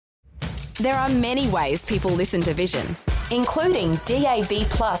There are many ways people listen to Vision, including DAB+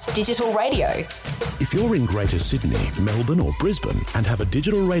 digital radio. If you're in Greater Sydney, Melbourne or Brisbane and have a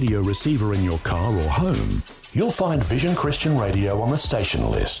digital radio receiver in your car or home, you'll find Vision Christian Radio on the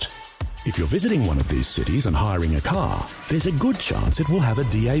station list. If you're visiting one of these cities and hiring a car, there's a good chance it will have a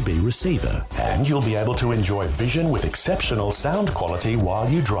DAB receiver, and you'll be able to enjoy Vision with exceptional sound quality while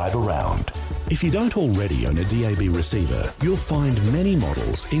you drive around. If you don't already own a DAB receiver, you'll find many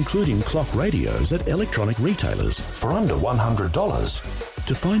models, including clock radios, at electronic retailers for under $100.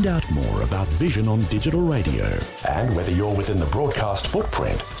 To find out more about Vision on digital radio and whether you're within the broadcast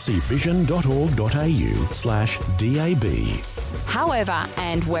footprint, see vision.org.au/DAB. However,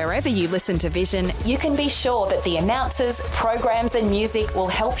 and wherever you listen to Vision, you can be sure that the announcers, programs and music will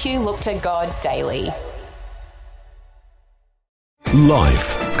help you look to God daily.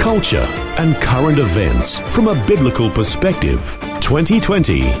 Life, culture and current events from a biblical perspective.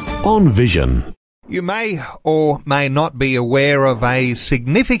 2020 on Vision. You may or may not be aware of a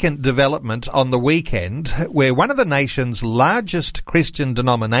significant development on the weekend where one of the nation's largest Christian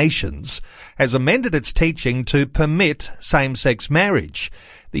denominations has amended its teaching to permit same-sex marriage.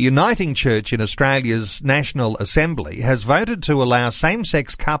 The Uniting Church in Australia's National Assembly has voted to allow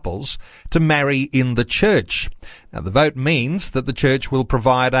same-sex couples to marry in the church. Now, the vote means that the church will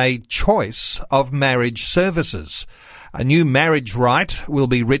provide a choice of marriage services. A new marriage rite will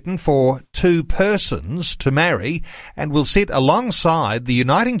be written for two persons to marry and will sit alongside the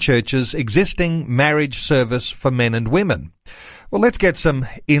Uniting Church's existing marriage service for men and women. Well, let's get some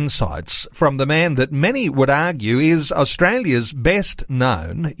insights from the man that many would argue is Australia's best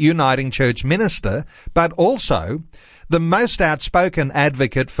known Uniting Church minister, but also the most outspoken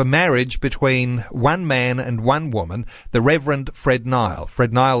advocate for marriage between one man and one woman, the Reverend Fred Nile.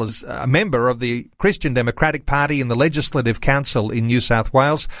 Fred Nile is a member of the Christian Democratic Party in the Legislative Council in New South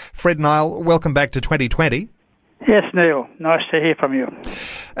Wales. Fred Nile, welcome back to 2020. Yes, Neil. Nice to hear from you.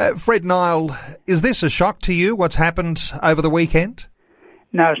 Fred Nile, is this a shock to you, what's happened over the weekend?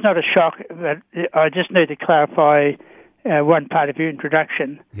 No, it's not a shock, but I just need to clarify one part of your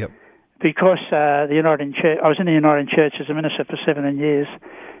introduction. Yep. Because the Uniting Church, I was in the Uniting Church as a minister for 17 years,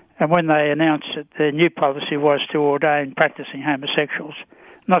 and when they announced that the new policy was to ordain practicing homosexuals,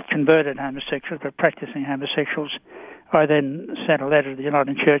 not converted homosexuals, but practicing homosexuals, I then sent a letter to the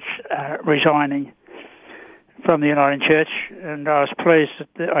Uniting Church resigning from the Uniting Church, and I was pleased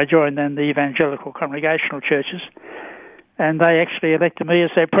that I joined then the Evangelical Congregational Churches, and they actually elected me as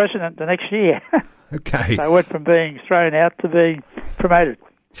their president the next year. Okay. So I went from being thrown out to being promoted.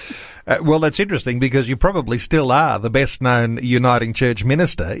 Well, that's interesting because you probably still are the best-known Uniting Church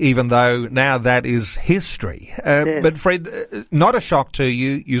minister, even though now that is history. Yes. But Fred, not a shock to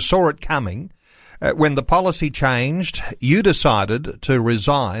you. You saw it coming. When the policy changed, you decided to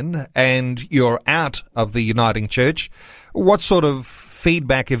resign and you're out of the Uniting Church. What sort of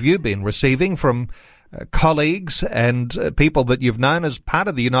feedback have you been receiving from colleagues and people that you've known as part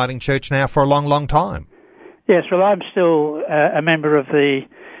of the Uniting Church now for a long, long time? Yes, well, I'm still a member of the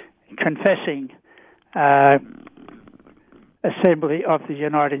confessing assembly of the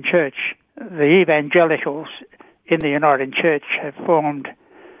Uniting Church. The evangelicals in the Uniting Church have formed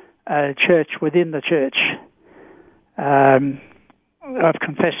a church within the church of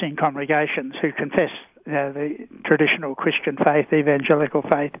confessing congregations who confess the traditional Christian faith, evangelical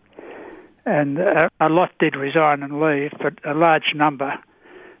faith. And a lot did resign and leave, but a large number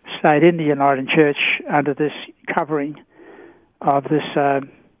stayed in the Uniting Church under this covering of this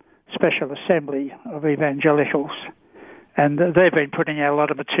special assembly of evangelicals. And they've been putting out a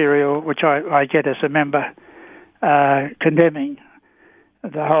lot of material, which I get as a member, condemning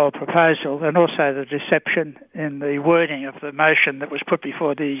the whole proposal and also the deception in the wording of the motion that was put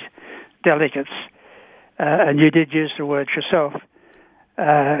before the delegates. And you did use the word yourself.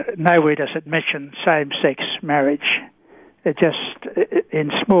 Nowhere does it mention same-sex marriage. It just,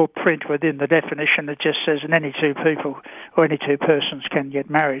 in small print within the definition, it just says that any two people or any two persons can get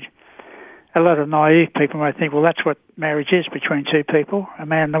married. A lot of naive people might think, well, that's what marriage is, between two people, a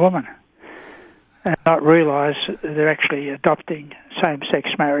man and a woman, and not realise they're actually adopting same-sex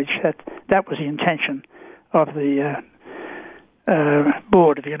marriage. That was the intention of the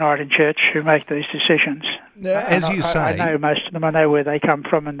board of the Uniting Church who make these decisions. As you say, I know most of them. I know where they come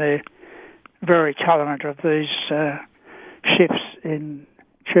from, and they're very tolerant of these shifts in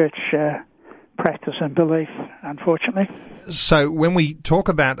church practice and belief, unfortunately. So when we talk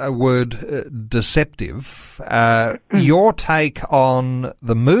about a word deceptive, your take on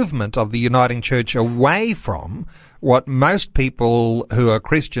the movement of the Uniting Church away from what most people who are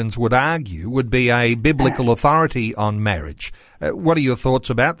Christians would argue would be a biblical authority on marriage. What are your thoughts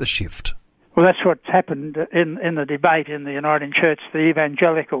about the shift? Well, that's what's happened in the debate in the Uniting Church. The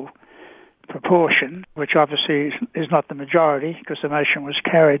evangelical proportion, which obviously is not the majority because the motion was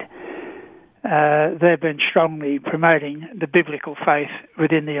carried, they've been strongly promoting the biblical faith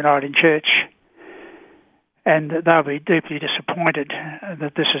within the Uniting Church, and they'll be deeply disappointed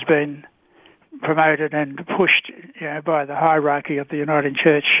that this has been promoted and pushed, by the hierarchy of the Uniting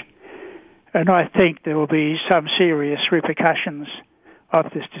Church. And I think there will be some serious repercussions of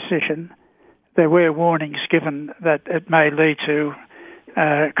this decision. There were warnings given that it may lead to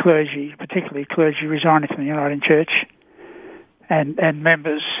clergy, particularly clergy, resigning from the Uniting Church and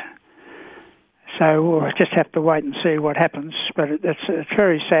members. So we'll just have to wait and see what happens. But it's a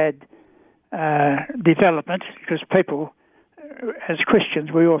very sad development, because people, as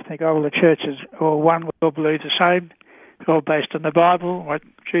Christians, we all think, the church is all one, we all believe the same, all based on the Bible, what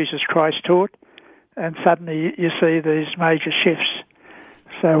Jesus Christ taught, and suddenly you see these major shifts.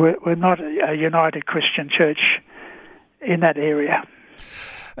 So we're not a united Christian church in that area.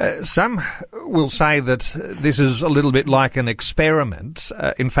 Some will say that this is a little bit like an experiment.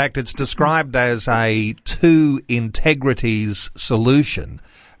 In fact, it's described as a two integrities solution,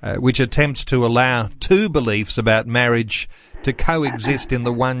 which attempts to allow two beliefs about marriage to coexist in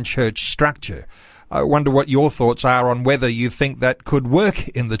the one church structure. I wonder what your thoughts are on whether you think that could work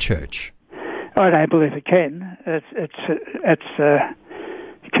in the church. I don't believe it can. It's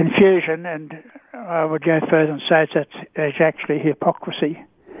confusion, and I would go further and say it's actually hypocrisy.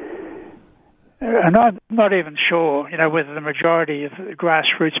 And I'm not even sure, whether the majority of the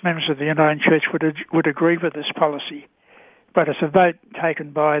grassroots members of the Uniting Church would agree with this policy. But it's a vote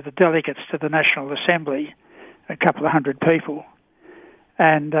taken by the delegates to the National Assembly, a couple of hundred people.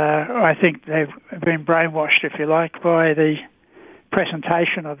 And I think they've been brainwashed, if you like, by the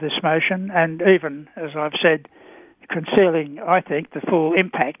presentation of this motion, and even, as I've said, concealing, I think, the full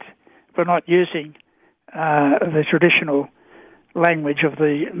impact for not using the traditional language of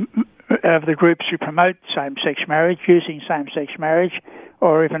the groups who promote same-sex marriage, using same-sex marriage,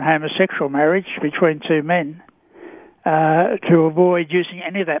 or even homosexual marriage between two men, to avoid using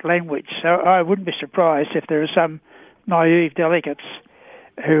any of that language. So I wouldn't be surprised if there are some naive delegates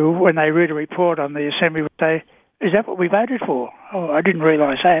who, when they read a report on the Assembly, would say, "Is that what we voted for? Oh, I didn't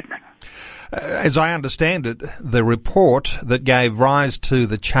realise that." As I understand it, the report that gave rise to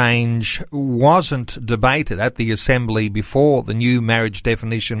the change wasn't debated at the Assembly before the new marriage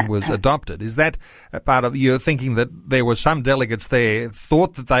definition was adopted. Is that part of your thinking, that there were some delegates there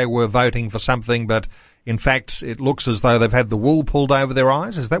thought that they were voting for something, but in fact it looks as though they've had the wool pulled over their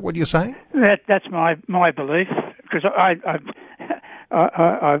eyes? Is that what you're saying? That's my belief, because I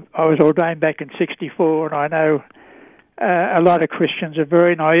was ordained back in '64, and I know a lot of Christians are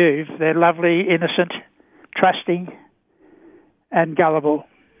very naive. They're lovely, innocent, trusting, and gullible.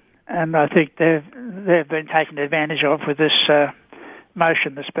 And I think they've been taken advantage of with this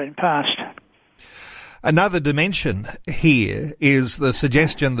motion that's been passed. Another dimension here is the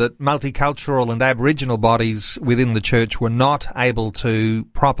suggestion that multicultural and Aboriginal bodies within the church were not able to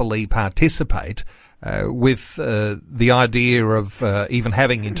properly participate with the idea of even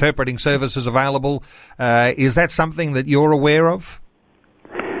having interpreting services available. Is that something that you're aware of?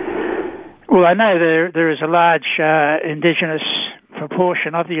 Well, I know there is a large Indigenous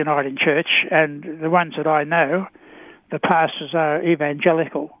proportion of the Uniting Church, and the ones that I know, the pastors are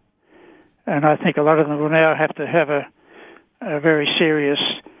evangelical. And I think a lot of them will now have to have a very serious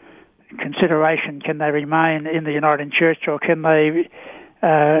consideration. Can they remain in the Uniting Church, or can they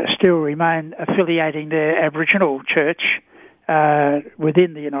still remain affiliating their Aboriginal church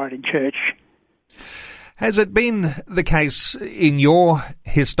within the Uniting Church? Has it been the case in your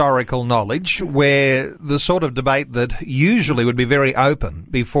historical knowledge where the sort of debate that usually would be very open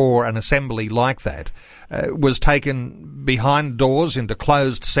before an assembly like that was taken behind doors into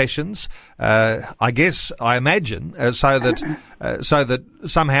closed sessions? I imagine so that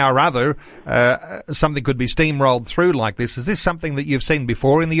somehow or other something could be steamrolled through like this. Is this something that you've seen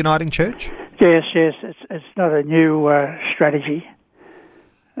before in the Uniting Church? Yes. It's not a new strategy.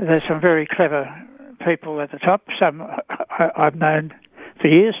 There's some very clever people at the top. Some I've known for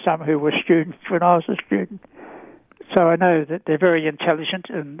years, some who were students when I was a student. So I know that they're very intelligent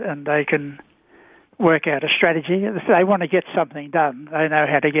and they can work out a strategy. If they want to get something done, they know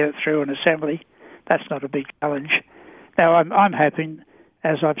how to get it through an assembly. That's not a big challenge. Now, I'm hoping,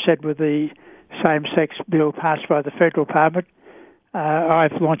 as I've said with the same-sex bill passed by the federal parliament,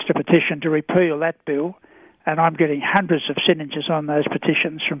 I've launched a petition to repeal that bill, and I'm getting hundreds of signatures on those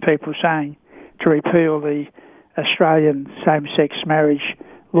petitions from people saying to repeal the Australian same-sex marriage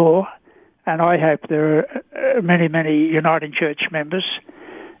law. And I hope there are many, many Uniting Church members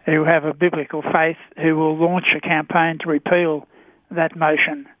who have a biblical faith who will launch a campaign to repeal that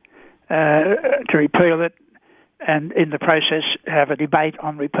motion, to repeal it, and in the process have a debate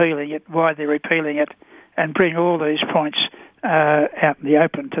on repealing it, why they're repealing it, and bring all these points out in the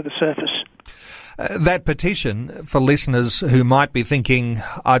open to the surface. That petition, for listeners who might be thinking,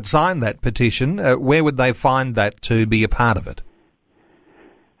 I'd sign that petition, where would they find that to be a part of it?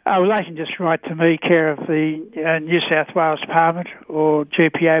 Well, they can just write to me, care of the New South Wales Parliament, or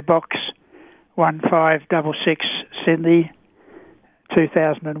GPO Box 1566, Sydney,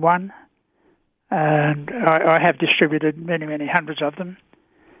 2001. And I have distributed many hundreds of them.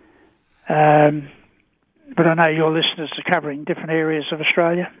 But I know your listeners are covering different areas of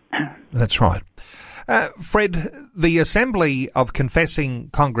Australia. That's right. Fred, the Assembly of Confessing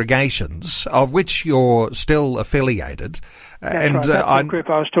Congregations, of which you're still affiliated, that's the group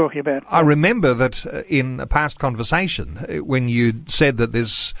I was talking about. I remember that in a past conversation when you said that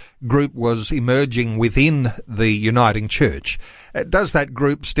this group was emerging within the Uniting Church. Does that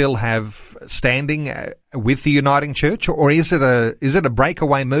group still have standing with the Uniting Church, or is it a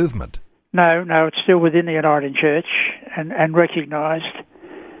breakaway movement? No, it's still within the Uniting Church and recognised.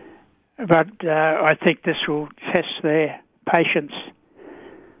 But I think this will test their patience,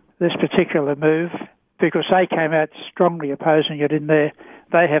 this particular move, because they came out strongly opposing it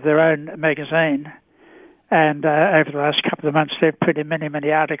they have their own magazine, and over the last couple of months they've put in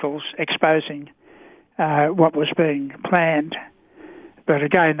many articles exposing what was being planned. But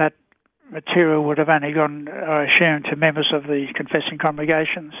again, that material would have only gone, I assume, to members of the confessing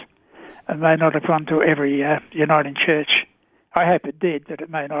congregations, and may not have gone to every Uniting Church. I hope it did, but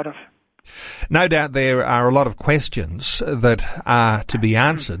it may not have. No doubt there are a lot of questions that are to be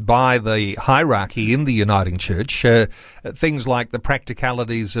answered by the hierarchy in the Uniting Church, things like the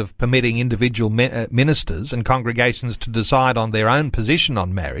practicalities of permitting individual ministers and congregations to decide on their own position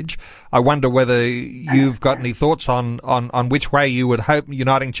on marriage. I wonder whether you've got any thoughts on which way you would hope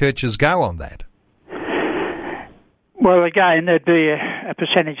Uniting Churches go on that. Well, again, there'd be a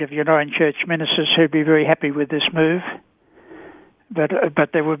percentage of Uniting Church ministers who'd be very happy with this move.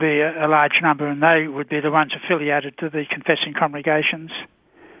 But there would be a large number, and they would be the ones affiliated to the confessing congregations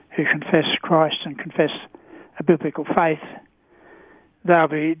who confess Christ and confess a biblical faith. They'll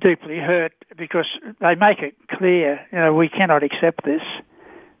be deeply hurt because they make it clear, we cannot accept this.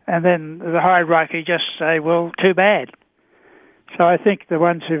 And then the hierarchy just say, well, too bad. So I think the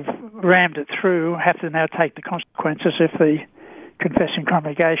ones who've rammed it through have to now take the consequences if the confessing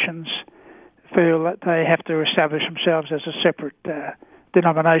congregations feel that they have to establish themselves as a separate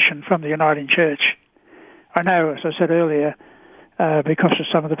denomination from the Uniting Church. I know, as I said earlier, because of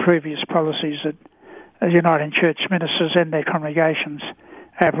some of the previous policies that Uniting Church ministers and their congregations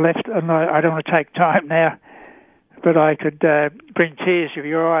have left, and I don't want to take time now, but I could bring tears to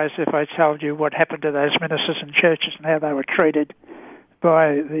your eyes if I told you what happened to those ministers and churches and how they were treated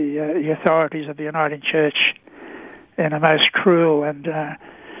by the authorities of the Uniting Church in a most cruel and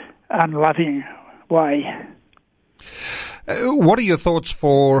unloving way. What are your thoughts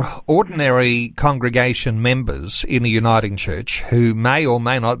for ordinary congregation members in the Uniting Church who may or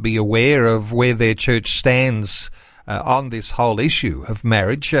may not be aware of where their church stands on this whole issue of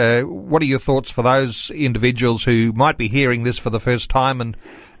marriage? What are your thoughts for those individuals who might be hearing this for the first time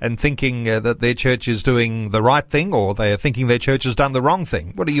and thinking that their church is doing the right thing, or they are thinking their church has done the wrong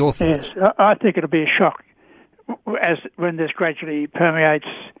thing? What are your thoughts? Yes, I think it'll be a shock when this gradually permeates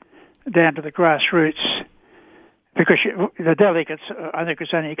down to the grassroots, because the delegates, I think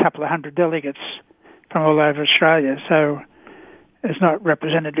it's only a couple of hundred delegates from all over Australia, so it's not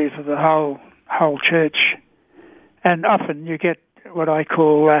representative of the whole church. And often you get what I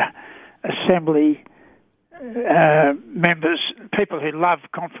call assembly members, people who love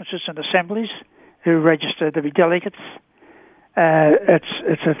conferences and assemblies, who register to be delegates.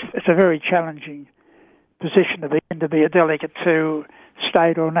 It's a very challenging position to be a delegate to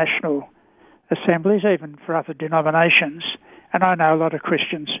state or national assemblies, even for other denominations. And I know a lot of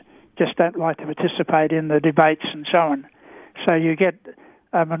Christians just don't like to participate in the debates and so on. So you get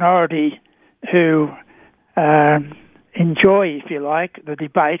a minority who enjoy, if you like, the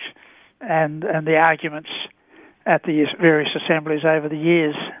debate and the arguments at the various assemblies over the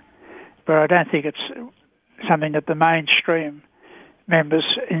years. But I don't think it's something that the mainstream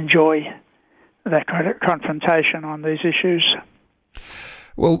members enjoy, that kind of confrontation on these issues.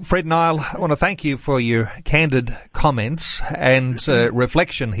 Well, Fred Nile, I want to thank you for your candid comments and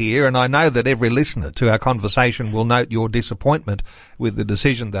reflection here, and I know that every listener to our conversation will note your disappointment with the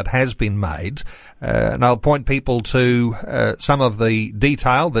decision that has been made, and I'll point people to some of the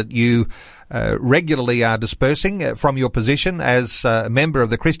detail that you regularly are dispersing from your position as a member of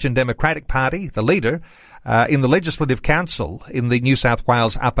the Christian Democratic Party, the leader, in the Legislative Council in the New South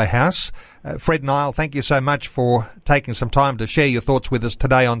Wales Upper House. Fred Nile, thank you so much for taking some time to share your thoughts with us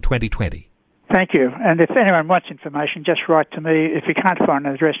today on 2020. Thank you. And if anyone wants information, just write to me. If you can't find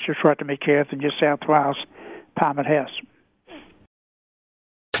an address, just write to me, care of the New South Wales Parliament House.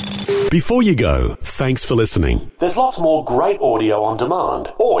 Before you go, thanks for listening. There's lots more great audio on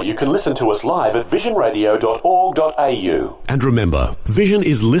demand, or you can listen to us live at visionradio.org.au. And remember, Vision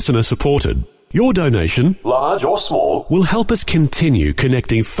is listener supported. Your donation, large or small, will help us continue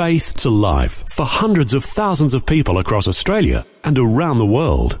connecting faith to life for hundreds of thousands of people across Australia and around the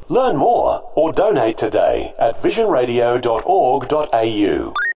world. Learn more or donate today at visionradio.org.au.